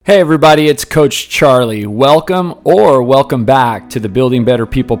Hey everybody, it's Coach Charlie. Welcome or welcome back to the Building Better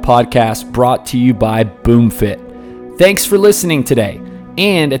People podcast brought to you by BoomFit. Thanks for listening today.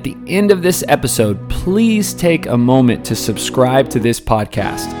 And at the end of this episode, please take a moment to subscribe to this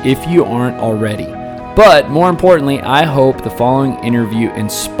podcast if you aren't already. But more importantly, I hope the following interview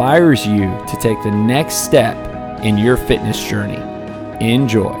inspires you to take the next step in your fitness journey.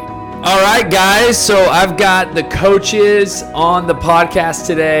 Enjoy. All right, guys, so I've got the coaches on the podcast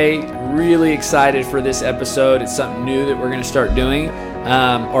today. Really excited for this episode. It's something new that we're going to start doing.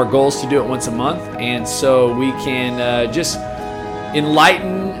 Our goal is to do it once a month, and so we can just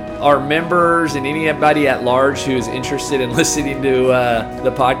enlighten our members and anybody at large who is interested in listening to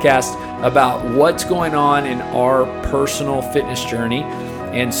the podcast about what's going on in our personal fitness journey.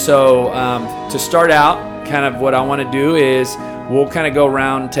 And so to start out, kind of what I want to do is we'll kind of go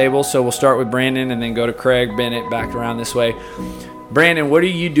round table. So we'll start with Brandon and then go to Craig, Bennett, back around this way. Brandon, what are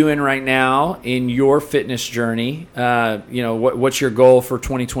you doing right now in your fitness journey? What's your goal for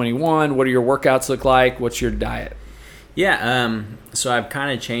 2021? What do your workouts look like? What's your diet? Yeah, so I've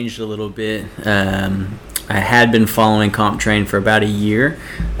kind of changed a little bit. I had been following CompTrain for about a year,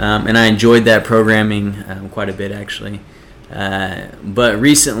 and I enjoyed that programming quite a bit, actually. But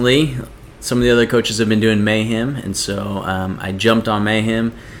recently, some of the other coaches have been doing Mayhem, and so I jumped on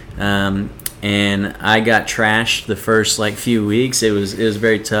Mayhem, and I got trashed the first few weeks. It was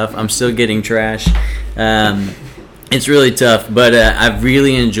very tough. I'm still getting trashed. It's really tough, but I've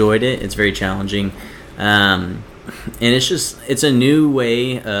really enjoyed it. It's very challenging, and it's a new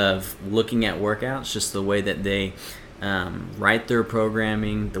way of looking at workouts. Just the way that they write their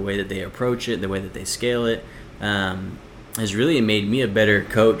programming, the way that they approach it, the way that they scale it. Has really made me a better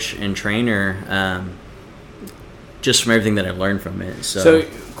coach and trainer just from everything that I've learned from it. So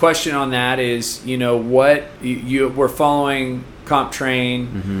question on that is, what you were following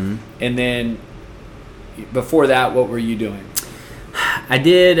CompTrain, and then before that, what were you doing? I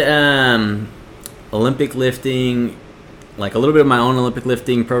did Olympic lifting, a little bit of my own Olympic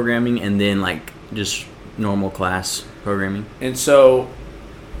lifting programming, and then just normal class programming. And so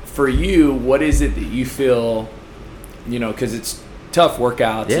for you, what is it that you feel, because it's tough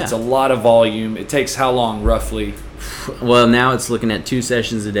workouts. Yeah. It's a lot of volume. It takes how long, roughly? Well, now it's looking at 2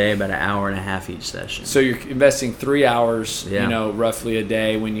 sessions a day, about an hour and a half each session. So you're investing 3 hours, roughly a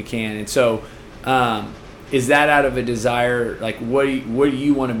day when you can. And so is that out of a desire, what do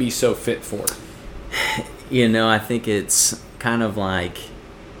you want to be so fit for? I think it's kind of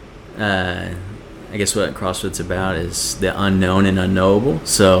I guess what CrossFit's about is the unknown and unknowable.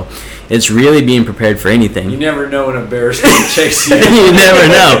 So it's really being prepared for anything. You never know when a bear's going to chase you. You never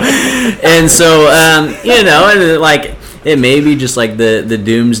know. And so, it may be just the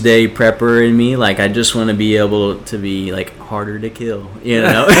doomsday prepper in me. I just want to be able to be harder to kill,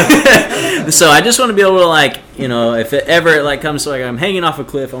 So I just want to be able to if it ever comes to I'm hanging off a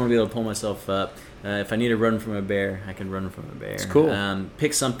cliff, I want to be able to pull myself up. If I need to run from a bear, I can run from a bear. It's cool.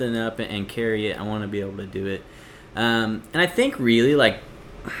 Pick something up and carry it. I want to be able to do it. And I think really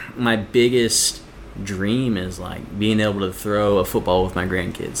my biggest dream is being able to throw a football with my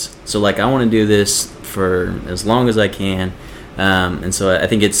grandkids. So I want to do this for as long as I can. And so I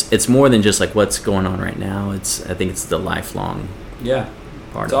think it's more than just what's going on right now. I think it's the lifelong. Yeah.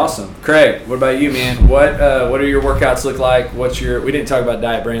 It's awesome. Craig, what about you, man? What do your workouts look like? We didn't talk about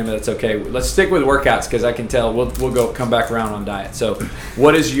diet, Brandon, but that's okay. Let's stick with workouts because I can tell we'll come back around on diet. So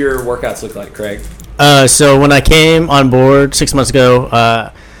what does your workouts look like, Craig? So when I came on board 6 months ago,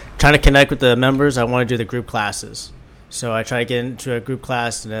 trying to connect with the members, I want to do the group classes. So I try to get into a group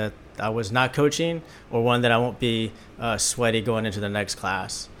class that I was not coaching or one that I won't be sweaty going into the next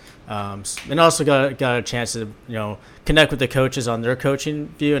class. And also got a chance to connect with the coaches on their coaching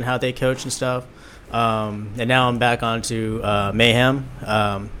view and how they coach and stuff. And now I'm back onto Mayhem,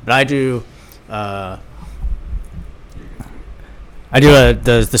 but I do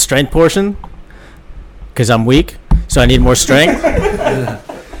the strength portion because I'm weak, so I need more strength.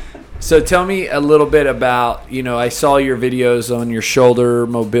 So tell me a little bit about I saw your videos on your shoulder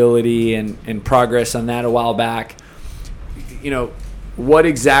mobility and progress on that a while back. What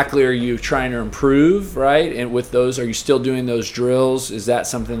exactly are you trying to improve, right? And with those, are you still doing those drills? Is that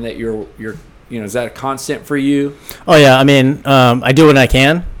something that you're is that a constant for you? Oh yeah, I mean, I do what I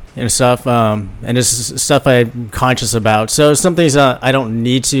can and stuff, and it's stuff I'm conscious about. So some things I don't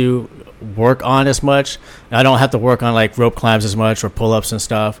need to work on as much. I don't have to work on rope climbs as much or pull-ups and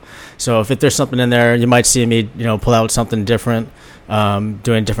stuff. So if there's something in there, you might see me, pull out something different,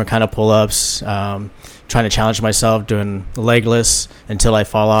 doing different kind of pull-ups. trying to challenge myself doing legless until I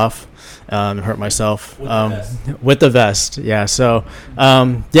fall off and hurt myself with the vest. Yeah. So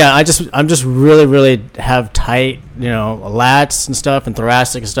I'm just really have tight, lats and stuff and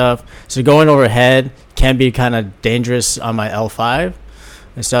thoracic and stuff. So going overhead can be kind of dangerous on my L5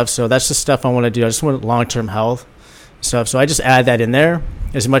 and stuff. So that's just stuff I want to do. I just want long-term health stuff. So I just add that in there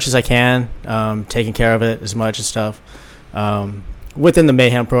as much as I can, taking care of it as much and stuff. Within the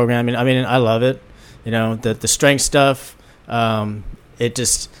Mayhem program, I mean, I love it. The strength stuff, it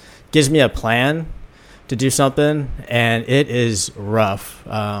just gives me a plan to do something, and it is rough.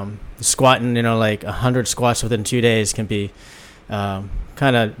 Squatting, like 100 squats within 2 days can be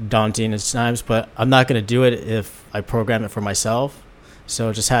kind of daunting at times, but I'm not going to do it if I program it for myself.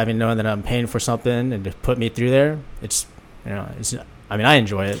 So just knowing that I'm paying for something and to put me through there, I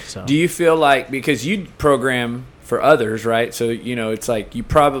enjoy it. So do you feel like, because you program for others, right? So, it's like you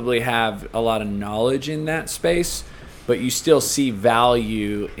probably have a lot of knowledge in that space, but you still see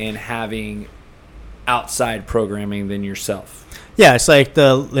value in having outside programming than yourself. Yeah, it's like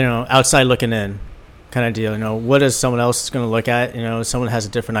the, outside looking in kind of deal. What is someone else going to look at? Someone has a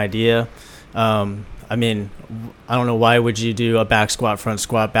different idea. I don't know, why would you do a back squat, front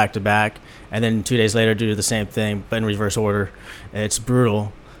squat, back to back, and then 2 days later do the same thing, but in reverse order? It's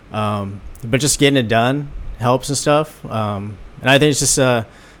brutal. But just getting it done helps and stuff. And I think it's just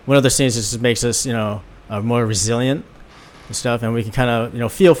one of those things that just makes us, more resilient and stuff. And we can kind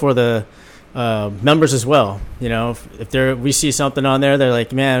of, feel for the members as well. If we see something on there, they're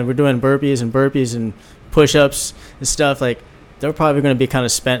like, man, we're doing burpees and push-ups and stuff, like, they're probably going to be kind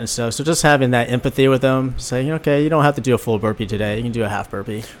of spent and stuff. So just having that empathy with them, saying, okay, you don't have to do a full burpee today. You can do a half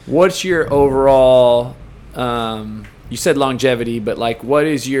burpee. What's your overall, you said longevity, but like, what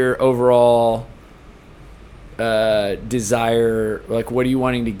is your overall desire? Like, what are you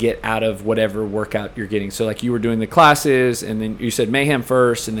wanting to get out of whatever workout you're getting? So like, you were doing the classes, and then you said Mayhem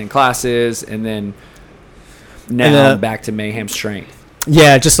first, and then classes, and then now back to Mayhem strength.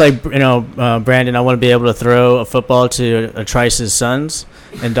 Yeah, just like, Brandon, I want to be able to throw a football to Trice's sons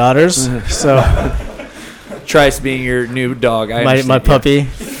and daughters. So Trice being your new dog. My puppy.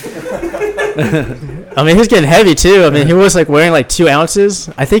 I mean, he's getting heavy too. I mean, he was like wearing like 2 ounces.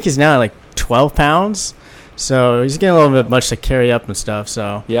 I think he's now like 12 pounds. So he's getting a little bit much to carry up and stuff.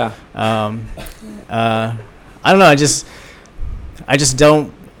 So yeah. I don't know.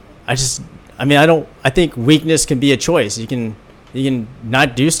 I think weakness can be a choice. You can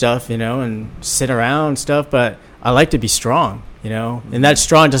not do stuff, and sit around and stuff, but I like to be strong, and that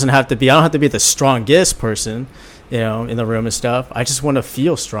strong doesn't have to be, I don't have to be the strongest person, in the room and stuff. I just want to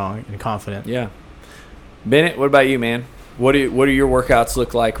feel strong and confident. Yeah. Bennett, what about you, man? What do your workouts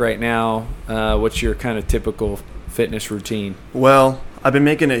look like right now? What's your kind of typical fitness routine? Well, I've been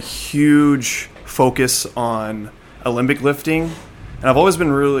making a huge focus on Olympic lifting. And I've always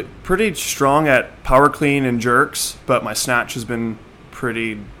been pretty strong at power clean and jerks, but my snatch has been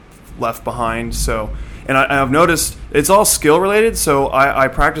pretty left behind. So, and I've noticed it's all skill related. So I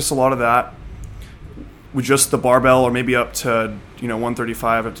practice a lot of that with just the barbell, or maybe up to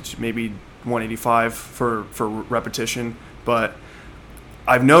 135, up to maybe 185 for repetition. But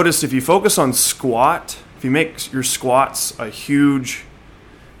I've noticed if you focus on squat, if you make your squats a huge,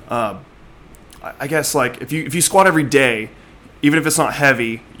 I guess like if you squat every day, even if it's not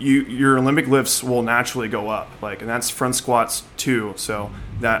heavy, your Olympic lifts will naturally go up. And that's front squats too. So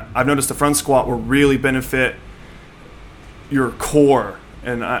that I've noticed the front squat will really benefit your core.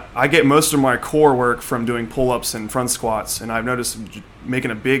 And I get most of my core work from doing pull-ups and front squats. And I've noticed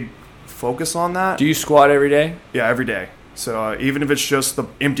making a big focus on that. Do you squat every day? Yeah, every day. So even if it's just the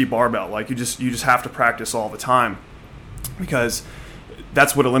empty barbell, you just have to practice all the time, because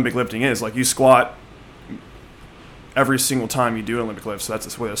that's what Olympic lifting is. Like, you squat every single time you do an Olympic lift. So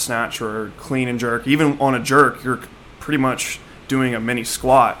that's whether a snatch or clean and jerk. Even on a jerk, you're pretty much doing a mini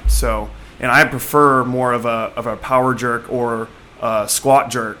squat. So, and I prefer more of a power jerk or a squat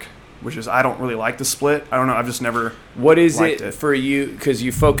jerk, which is, I don't really like the split. I don't know. I've just never. What is it for you? Because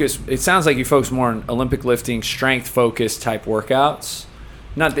you focus. It sounds like you focus more on Olympic lifting, strength focused type workouts.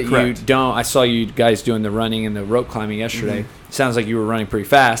 Not that Correct. You don't. I saw you guys doing the running and the rope climbing yesterday. Mm-hmm. Sounds like you were running pretty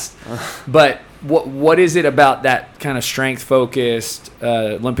fast. But what is it about that kind of strength focused,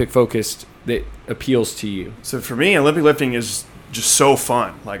 Olympic focused that appeals to you? So for me, Olympic lifting is just so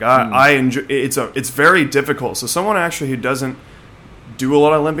fun. I enjoy. It's very difficult. So someone actually who doesn't do a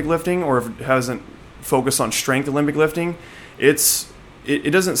lot of Olympic lifting, or hasn't focused on strength Olympic lifting, it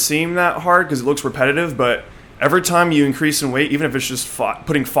doesn't seem that hard because it looks repetitive, but every time you increase in weight, even if it's just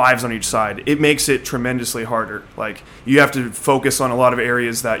putting 5s on each side, it makes it tremendously harder. Like, you have to focus on a lot of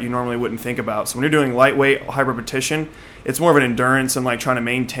areas that you normally wouldn't think about. So when you're doing lightweight, high repetition, it's more of an endurance and like trying to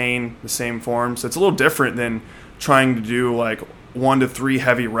maintain the same form. So it's a little different than trying to do like 1 to 3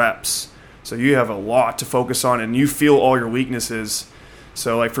 heavy reps. So you have a lot to focus on, and you feel all your weaknesses.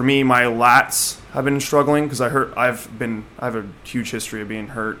 So like for me, my lats have been struggling because I have a huge history of being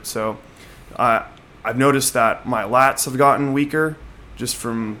hurt. So I've noticed that my lats have gotten weaker just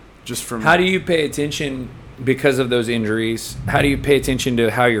from. How do you pay attention because of those injuries? How do you pay attention to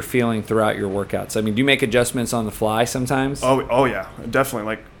how you're feeling throughout your workouts? I mean, do you make adjustments on the fly sometimes? Oh yeah, definitely.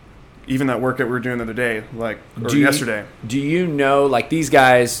 Like even that workout we were doing the other day, yesterday. Do you know, like these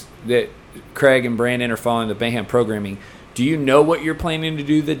guys that Craig and Brandon are following the Mayhem programming, do you know what you're planning to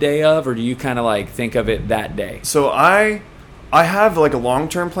do the day of, or do you kind of like think of it that day? So I have like a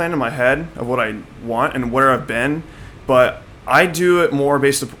long-term plan in my head of what I want and where I've been, but I do it more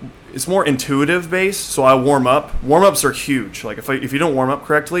it's more intuitive based. So I warm up. Warm-ups are huge. Like if you don't warm up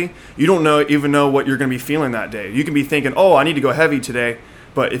correctly, you don't even know what you're going to be feeling that day. You can be thinking, "Oh, I need to go heavy today."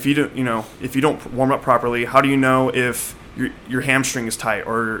 But if you don't warm up properly, how do you know if your hamstring is tight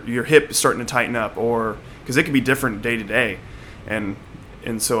or your hip is starting to tighten up, or because it can be different day to day, and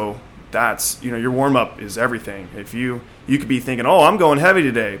so that's your warm up is everything. If you could be thinking, "Oh, I'm going heavy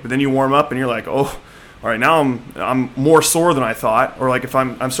today," but then you warm up and you're like, "Oh, all right, now I'm more sore than I thought," or like if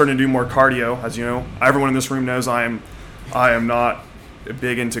I'm starting to do more cardio, as you know, everyone in this room knows I am not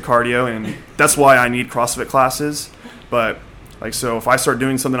big into cardio, and that's why I need CrossFit classes, but. Like, so if I start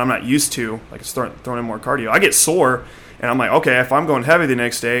doing something I'm not used to, like start throwing in more cardio, I get sore, and I'm like, okay, if I'm going heavy the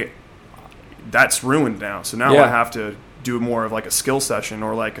next day, that's ruined now. So now I have to do more of like a skill session,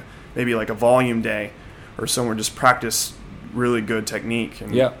 or like maybe like a volume day, or somewhere just practice really good technique.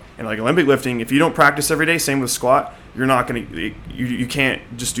 And like Olympic lifting, if you don't practice every day, same with squat, you're not going to, you can't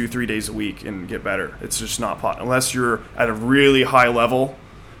just do 3 days a week and get better. It's just not possible unless you're at a really high level.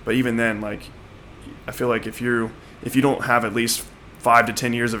 But even then, like, I feel like if you don't have at least 5 to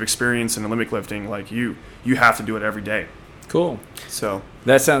 10 years of experience in Olympic lifting, like you have to do it every day. Cool. So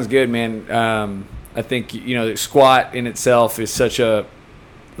that sounds good, man. I think the squat in itself is such a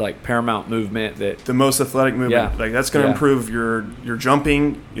like paramount movement that the most athletic movement. Like that's going to improve your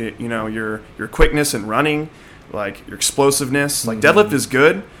jumping, your quickness and running, like your explosiveness. Like deadlift is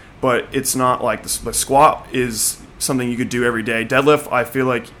good, but it's not like the squat is something you could do every day. Deadlift, I feel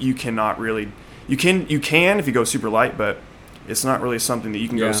like you cannot really. You can if you go super light, but it's not really something that you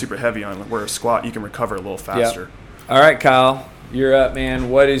can go super heavy on. Where a squat, you can recover a little faster. All right, Kyle, you're up, man.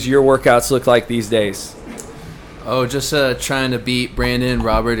 What does your workouts look like these days? Oh, just trying to beat Brandon,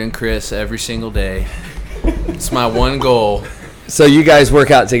 Robert, and Chris every single day. It's my one goal. So you guys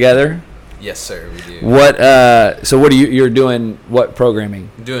work out together? Yes, sir, we do. So what are you're doing? What programming?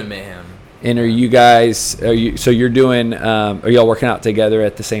 I'm doing Mayhem. And are you're doing? Are y'all working out together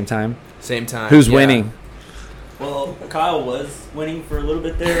at the same time? Same time. Who's winning? Well, Kyle was winning for a little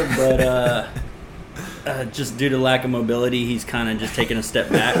bit there, but just due to lack of mobility, he's kind of just taking a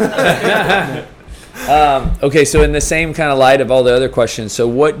step back. Okay, so in the same kind of light of all the other questions, so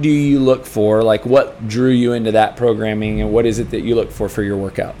what do you look for? Like, what drew you into that programming, and what is it that you look for your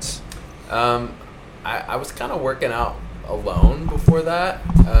workouts? I was kind of working out alone before that,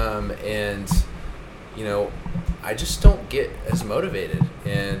 and I just don't get as motivated,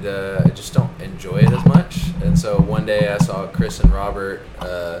 and I just don't enjoy it as much. And so one day I saw Chris and Robert.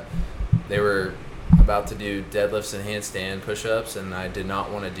 They were about to do deadlifts and handstand push-ups, and I did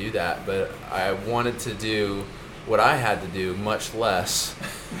not want to do that, but I wanted to do what I had to do, much less,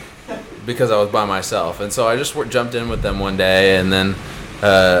 because I was by myself. And so I just jumped in with them one day, and then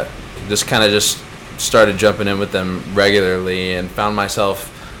just started jumping in with them regularly, and found myself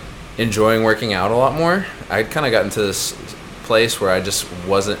enjoying working out a lot more. I kind of got into this place where I just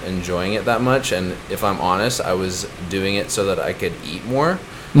wasn't enjoying it that much, and if I'm honest, I was doing it so that I could eat more.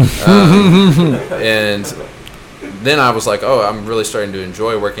 And then I was like, oh, I'm really starting to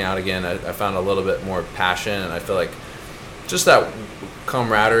enjoy working out again. I found a little bit more passion, and I feel like just that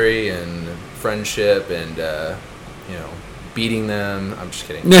camaraderie and friendship and beating them. I'm just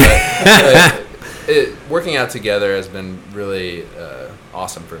kidding. Working out together has been really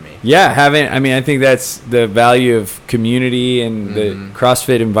awesome for me. Yeah, I think that's the value of community and the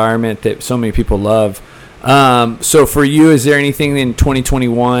CrossFit environment that so many people love. So for you, is there anything in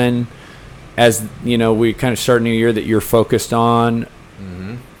 2021, as we kind of start a new year, that you're focused on?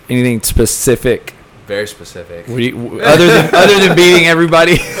 Anything specific? Very specific. Other than beating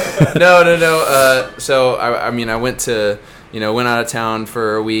everybody? No. So I went to went out of town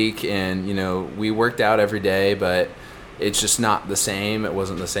for a week, and we worked out every day, but it's just not the same. It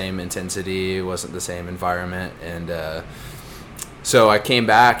wasn't the same intensity. It wasn't the same environment, and so I came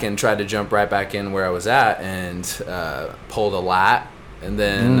back and tried to jump right back in where I was at, and pulled a lat, and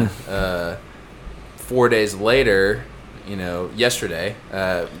then 4 days later, yesterday,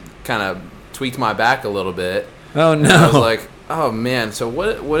 kind of tweaked my back a little bit. Oh no! And I was like, oh man, so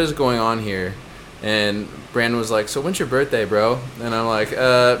what is going on here? And Brandon was like, so when's your birthday, bro? And I'm like,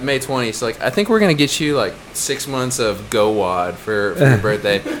 May 20th. So like, I think we're gonna get you like 6 months of GoWOD for your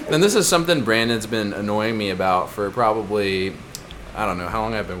birthday. And this is something Brandon's been annoying me about for probably, I don't know how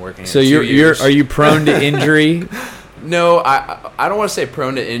long I've been working. So are you prone to injury? No, I don't want to say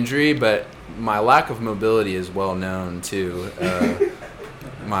prone to injury, but my lack of mobility is well known to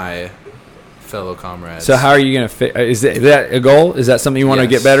my fellow comrades. So how are you going to fit? Is that a goal? Is that something you want to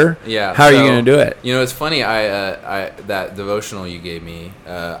get better? Yeah. How are you going to do it? It's funny. I that devotional you gave me,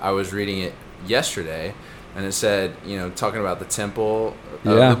 I was reading it yesterday, and it said, talking about the temple of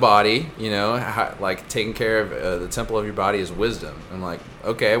the body, how, like taking care of the temple of your body is wisdom. I'm like,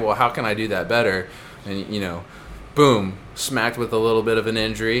 okay, well, how can I do that better? And, boom, smacked with a little bit of an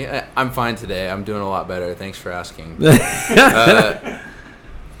injury. I'm fine today. I'm doing a lot better. Thanks for asking.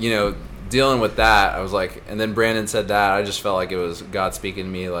 Dealing with that, I was like, and then Brandon said that, I just felt like it was God speaking to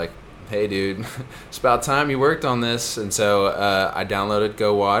me like, hey, dude, it's about time you worked on this. And so I downloaded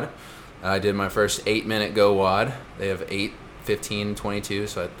GoWOD. I did my first 8-minute GoWOD. They have 8, 15, 22,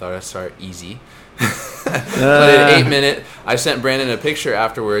 so I thought I'd start easy. But at 8-minute, I sent Brandon a picture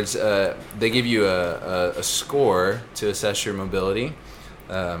afterwards. They give you a score to assess your mobility.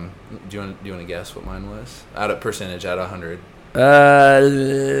 Do you want to guess what mine was? Out of percentage, out of 100.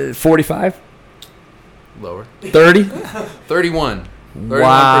 45? Lower. 30? 31. 31%.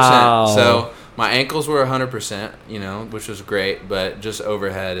 Wow. So my ankles were 100%, which was great, but just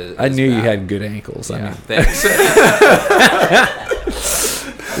overhead is I knew bad. you had good ankles. Yeah, thanks.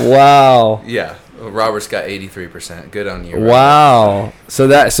 Wow. Yeah. Well, Robert's got 83%. Good on you. Wow. So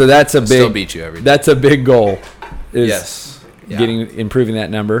that's a big. Still beat you every day. That's a big goal. Yes. Yeah. Improving that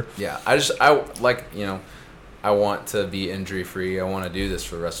number. Yeah. I want to be injury free. I want to do this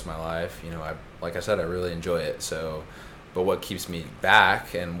for the rest of my life. Like I said, I really enjoy it. So, but what keeps me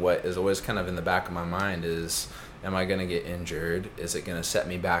back, and what is always kind of in the back of my mind, is, am I going to get injured? Is it going to set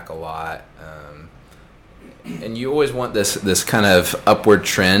me back a lot? And you always want this kind of upward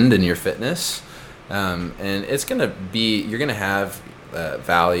trend in your fitness. And it's going to be, you're going to have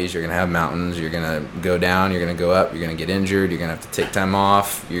valleys, you're going to have mountains, you're going to go down, you're going to go up, you're going to get injured, you're going to have to take time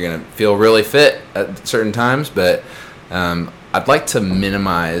off, you're going to feel really fit at certain times, but I'd like to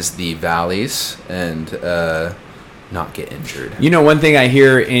minimize the valleys and not get injured. One thing I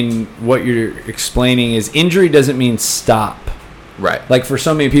hear in what you're explaining is injury doesn't mean stop. Right. Like for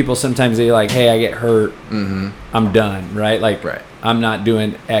so many people, sometimes they're like, hey, I get hurt, I'm done, right? Like, right. I'm not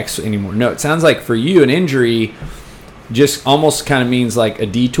doing X anymore. No, it sounds like for you, an injury just almost kind of means like a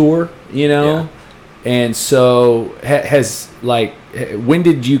detour, Yeah. And so when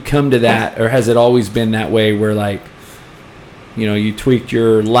did you come to that, or has it always been that way where like, you tweaked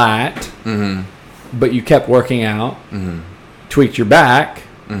your lat, but you kept working out, tweaked your back,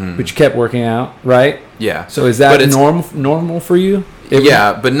 but you kept working out, right? Yeah. So is that normal for you?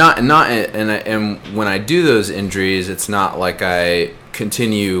 Yeah, but not and when I do those injuries, it's not like I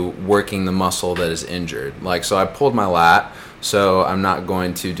continue working the muscle that is injured. Like, so I pulled my lat, so I'm not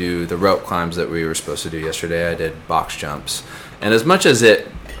going to do the rope climbs that we were supposed to do yesterday. I did box jumps. And as much as it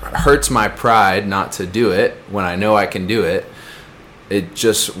hurts my pride not to do it when I know I can do it, it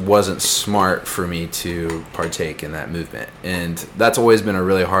just wasn't smart for me to partake in that movement. And that's always been a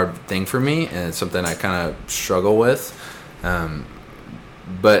really hard thing for me, and it's something I kind of struggle with.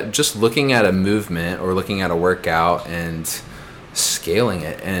 But just looking at a movement or looking at a workout and scaling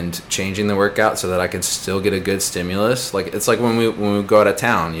it and changing the workout so that I can still get a good stimulus. Like, it's like when we go out of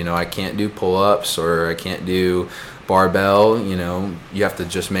town, I can't do pull-ups or I can't do barbell, you have to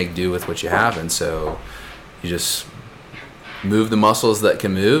just make do with what you have. And so you just move the muscles that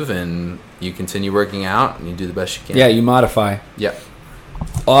can move, and you continue working out, and you do the best you can. Yeah, you modify. Yep.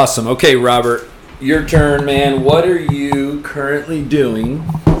 Awesome. Okay, Robert, your turn, man. What are you currently doing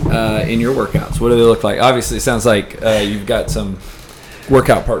in your workouts? What do they look like? Obviously, it sounds like you've got some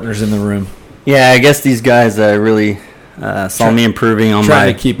workout partners in the room. Yeah, I guess these guys really saw me improving on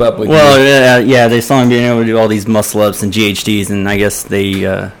trying to keep up with you. Well, yeah, they saw me being able to do all these muscle ups and GHDs, and I guess they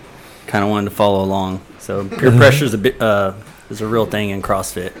kind of wanted to follow along. So peer pressure is a real thing in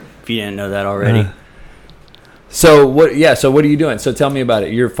CrossFit, if you didn't know that already. So what are you doing? So tell me about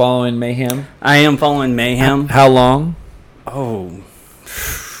it. You're following Mayhem? I am following Mayhem. How long? Oh,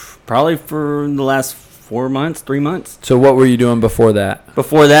 probably for the last 4 months, 3 months. So what were you doing before that?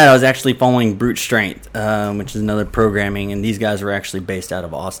 Before that, I was actually following Brute Strength, which is another programming, and these guys were actually based out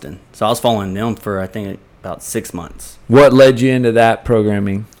of Austin. So I was following them for, I think, about 6 months. What led you into that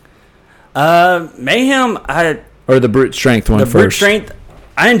programming? Mayhem, Or the Brute Strength one first? The Brute Strength,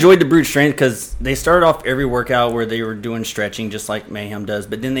 I enjoyed the Brute Strength because they started off every workout where they were doing stretching just like Mayhem does,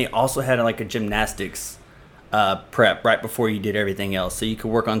 but then they also had like a gymnastics prep right before you did everything else. So you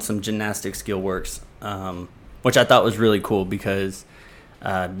could work on some gymnastic skill works, which I thought was really cool because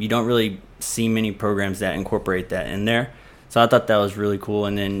you don't really see many programs that incorporate that in there. So I thought that was really cool.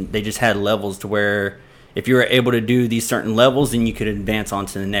 And then they just had levels to where if you were able to do these certain levels, then you could advance on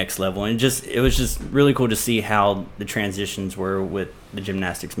to the next level. And it was just really cool to see how the transitions were with the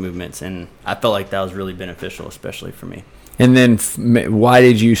gymnastics movements. And I felt like that was really beneficial, especially for me. And then why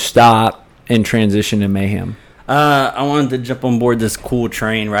did you stop and transition to Mayhem? I wanted to jump on board this cool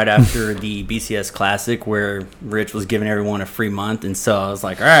train right after the BCS Classic where Rich was giving everyone a free month. And so I was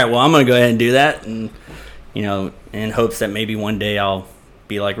like, all right, well, I'm going to go ahead and do that. And, you know, in hopes that maybe one day I'll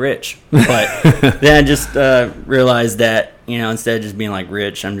be like Rich. But then I just realized that, you know, instead of just being like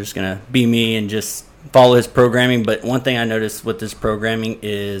Rich, I'm just going to be me and just follow his programming. But one thing I noticed with this programming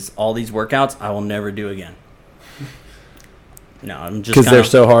is all these workouts I will never do again. No, I'm just because they're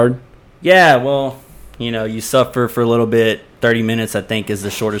so hard. Yeah, well, you know, you suffer for a little bit. 30 minutes, I think, is the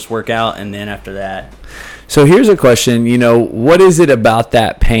shortest workout, and then after that. So here's a question. You know, what is it about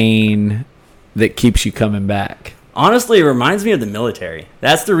that pain that keeps you coming back? Honestly, it reminds me of the military.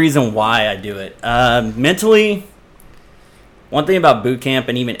 That's the reason why I do it. Mentally, one thing about boot camp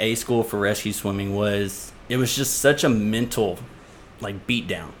and even A school for rescue swimming was it was just such a mental, like, beat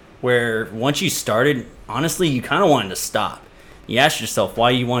down. Where once you started, honestly, you kind of wanted to stop. You ask yourself why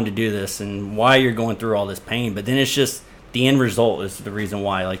you wanted to do this and why you're going through all this pain. But then it's just the end result is the reason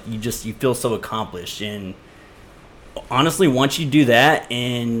why. Like, you feel so accomplished. And honestly, once you do that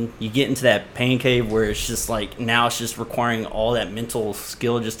and you get into that pain cave where it's just like now it's just requiring all that mental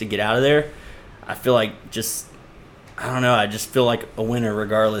skill just to get out of there, I feel like I don't know, I just feel like a winner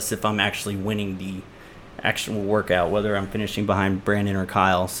regardless if I'm actually winning the actual workout, whether I'm finishing behind Brandon or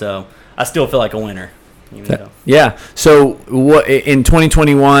Kyle. So I still feel like a winner. Yeah. So what in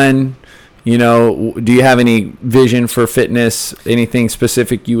 2021, you know, do you have any vision for fitness, anything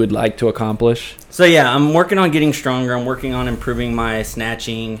specific you would like to accomplish? So yeah, I'm working on getting stronger. I'm working on improving my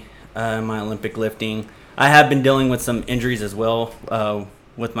snatching, my Olympic lifting. I have been dealing with some injuries as well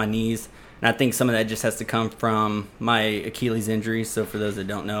with my knees. And I think some of that just has to come from my Achilles injury. So for those that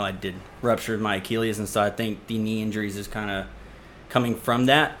don't know, I did rupture my Achilles. And so I think the knee injuries is kind of coming from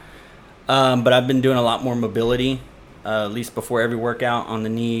that. But I've been doing a lot more mobility, at least before every workout on the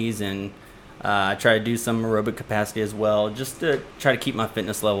knees. And I try to do some aerobic capacity as well, just to try to keep my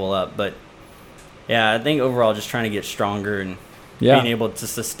fitness level up. But yeah, I think overall just trying to get stronger and being able to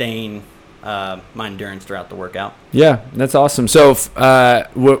sustain my endurance throughout the workout. Yeah, that's awesome. So I'm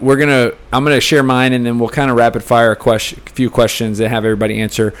gonna share mine, and then we'll kind of rapid fire a few questions and have everybody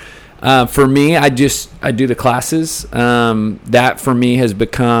answer. For me, I do the classes. That for me has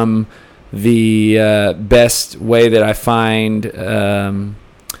become the best way that I find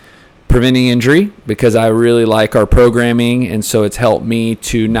preventing injury, because I really like our programming, and so it's helped me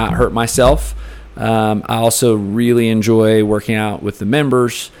to not hurt myself. I also really enjoy working out with the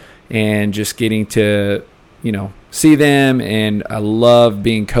members and just getting to, you know, see them, and I love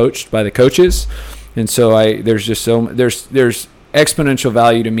being coached by the coaches. And so there's exponential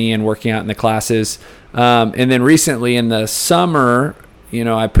value to me in working out in the classes. And then recently in the summer, you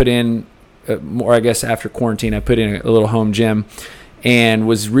know, I put in more, I guess after quarantine, I put in a little home gym and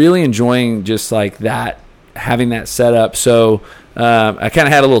was really enjoying just like that, having that set up. So I kind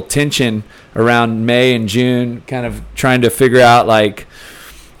of had a little tension around May and June, kind of trying to figure out like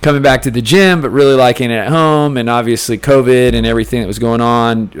coming back to the gym, but really liking it at home, and obviously COVID and everything that was going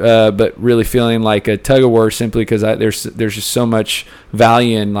on, but really feeling like a tug of war simply because there's just so much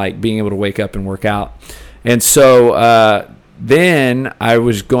value in like being able to wake up and work out. And so then I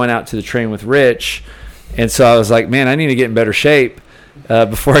was going out to the train with Rich, and so I was like, man, I need to get in better shape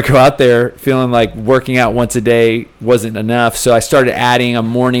before I go out there, feeling like working out once a day wasn't enough. So I started adding a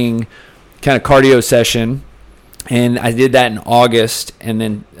morning kind of cardio session, and I did that in August and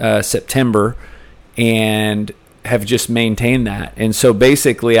then September, and have just maintained that. And so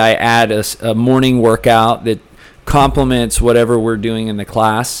basically I add a morning workout that complements whatever we're doing in the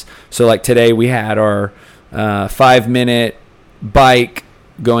class. So like today we had our 5-minute bike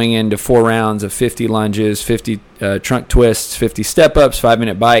going into 4 rounds of 50 lunges, 50 trunk twists, 50 step-ups,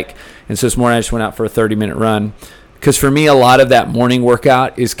 5-minute bike. And so this morning I just went out for a 30-minute run. because for me, a lot of that morning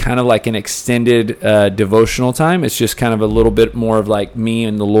workout is kind of like an extended devotional time. It's just kind of a little bit more of like me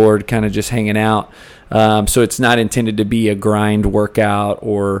and the Lord kind of just hanging out. So it's not intended to be a grind workout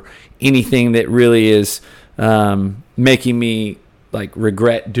or anything that really is making me like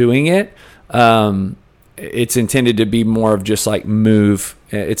regret doing it. It's intended to be more of just like move.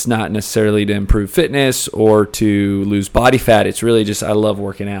 It's not necessarily to improve fitness or to lose body fat. It's really just I love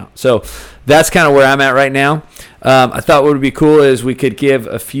working out. So that's kind of where I'm at right now. I thought what would be cool is we could give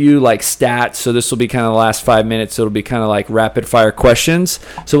a few like stats. So this will be kind of the last 5 minutes. So it'll be kind of like rapid fire questions.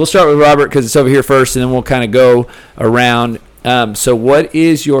 So we'll start with Robert because it's over here first, and then we'll kind of go around. So what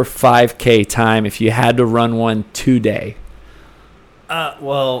is your 5K time if you had to run one today?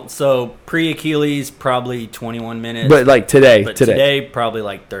 Well, so pre-Achilles, probably 21 minutes. But like today. But today, probably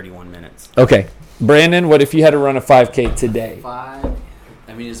like 31 minutes. Okay. Brandon, what if you had to run a 5K today? 5.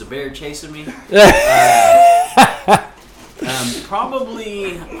 I mean, is a bear chasing me?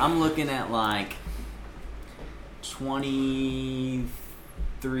 Probably, I'm looking at like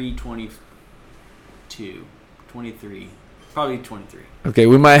 23, 22, 23. Probably 23. Okay,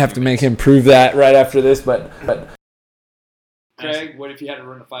 we might have to make him prove that right after this, but Craig, what if you had to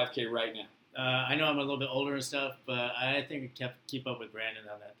run a 5K right now? I know I'm a little bit older and stuff, but I think we keep up with Brandon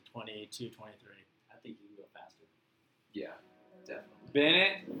on that 22, 23. I think you can go faster. Yeah, definitely.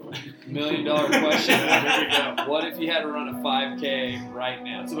 Bennett, $1 million question. Here we go. What if you had to run a 5K right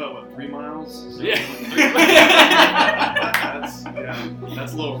now? That's about, 3 miles? Yeah.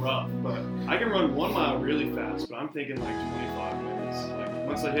 That's a little rough, but I can run 1 mile really fast, but I'm thinking like 25 minutes. Like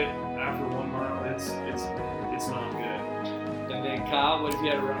once I hit after 1 mile, it's not good. And then Kyle, what if you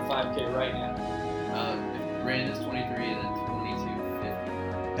had to run a 5K right now? If Brandon's 23 and then 22:50.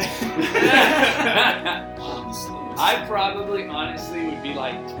 I probably, honestly, would be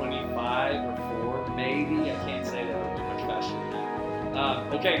like 25 or 4, maybe. I can't say that I'll be much faster than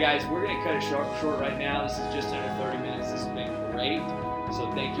that. Okay, guys, we're going to cut it short right now. This is just under 30 minutes. This has been great.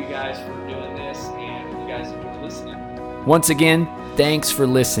 So thank you guys for doing this, and you guys enjoy listening. Once again, thanks for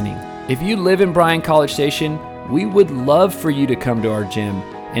listening. If you live in Bryan College Station, we would love for you to come to our gym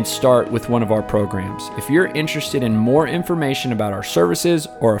and start with one of our programs. If you're interested in more information about our services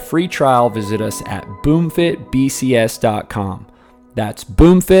or a free trial, visit us at boomfitbcs.com. That's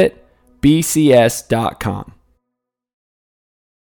boomfitbcs.com.